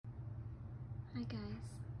Hi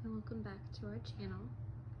guys, and welcome back to our channel.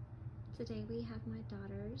 Today we have my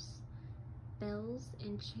daughter's Belle's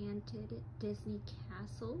Enchanted Disney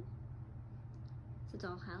Castle. It's a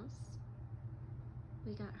dollhouse.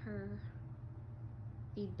 We got her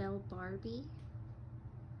the Belle Barbie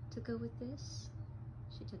to go with this.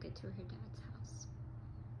 She took it to her dad's house.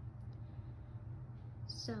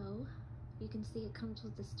 So you can see it comes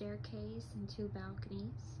with a staircase and 2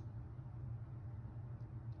 balconies.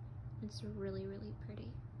 It's really, really pretty.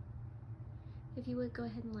 If you would go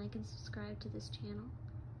ahead and like and subscribe to this channel.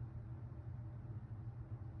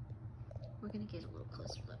 We're gonna get a little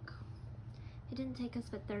closer look. It didn't take us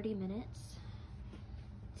but 30 minutes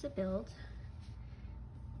to build.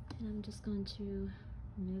 And I'm just going to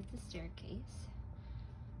remove the staircase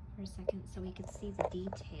for a second so we can see the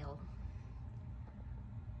detail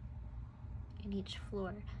in each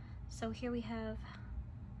floor. So here we have,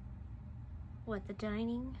 what, the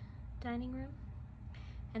dining room,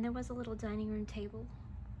 and there was a little dining room table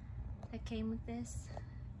that came with this.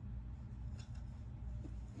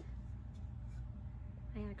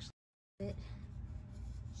 I actually put it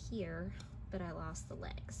here, but I lost the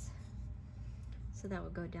legs, so that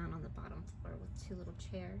would go down on the bottom floor with 2 little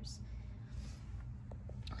chairs.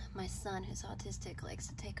 My son, who's autistic, likes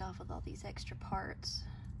to take off with all these extra parts.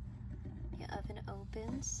 The oven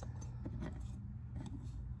opens,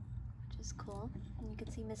 which is cool. And you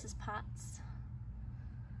can see Mrs. Potts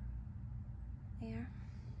there.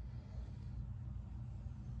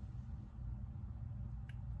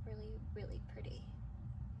 Really, really pretty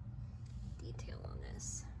detail on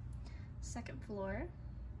this. Second floor.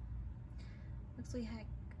 Looks like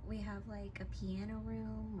we have like a piano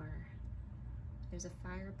room, or there's a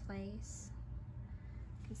fireplace.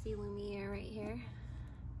 You can see Lumiere right here.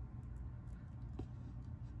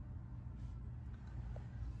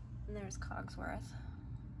 And there's Cogsworth.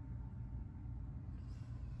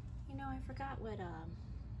 You know, I forgot what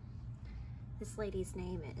this lady's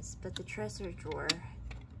name is, but the dresser drawer,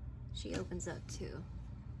 she opens up too.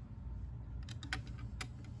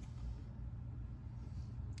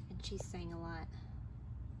 And she sang a lot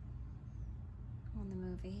on the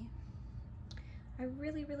movie. I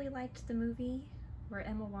really, really liked the movie where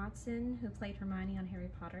Emma Watson, who played Hermione on Harry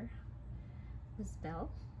Potter, was Belle.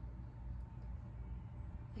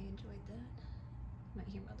 I enjoyed that. You might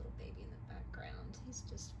hear my little baby in the background. He's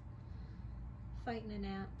just fighting a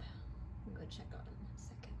nap. I'll go check on him in a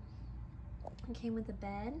second. It came with a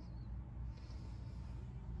bed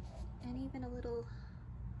and even a little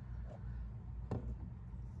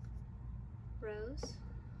rose.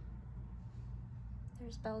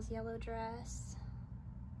 There's Belle's yellow dress.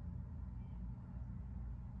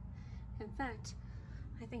 In fact,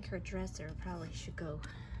 I think her dresser probably should go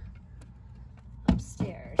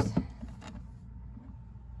upstairs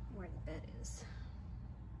where the bed is.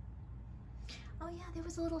 Oh yeah, there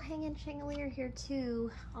was a little hanging chandelier here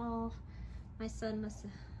too. Oh, my son must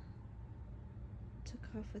have took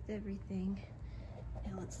off with everything.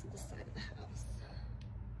 Now let's see the side of the house.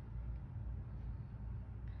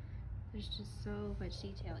 There's just so much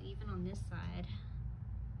detail, even on this side.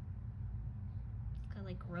 It's got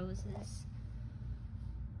like roses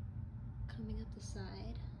coming up the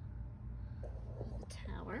side of the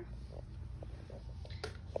tower.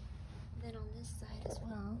 And then on this side as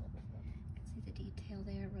well, you can see the detail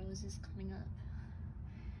there, roses coming up.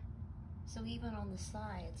 So even on the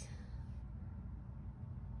sides,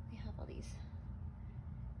 we have all these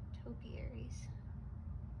topiaries.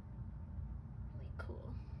 Really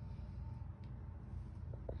cool.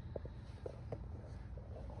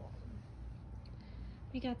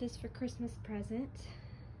 We got this for Christmas present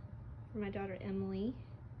for my daughter Emily.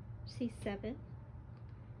 She's 7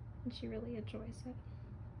 and she really enjoys it.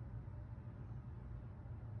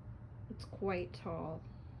 It's quite tall.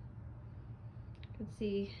 You can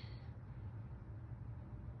see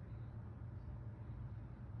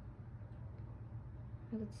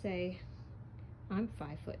I would say I'm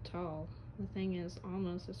 5 foot tall. The thing is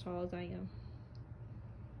almost as tall as I am.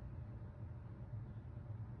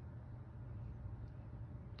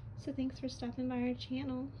 So thanks for stopping by our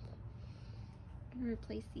channel. I'm gonna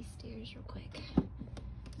replace these stairs real quick so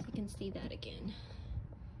you can see that again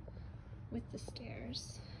with the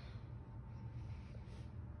stairs.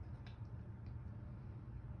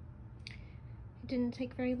 It didn't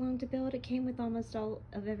take very long to build. It came with almost all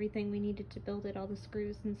of everything we needed to build it, all the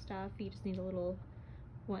screws and stuff. You just need a little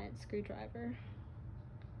screwdriver.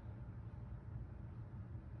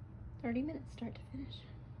 30 minutes start to finish.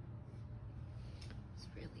 It's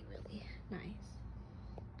really, really nice.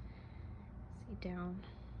 See down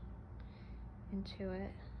into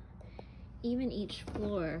it. Even each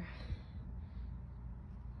floor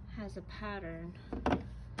has a pattern,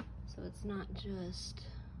 so it's not just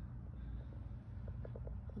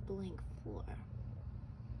a blank floor.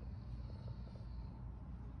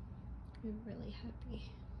 I'm really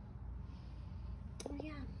happy. Oh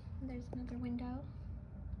yeah, there's another window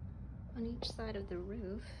on each side of the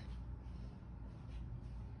roof.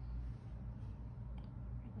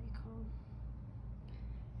 Really cool.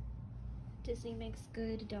 Disney makes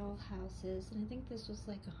good doll houses, and I think this was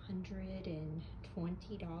like $120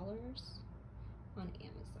 on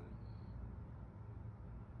Amazon.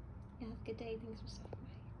 Yeah, have a good day. Thanks for stopping.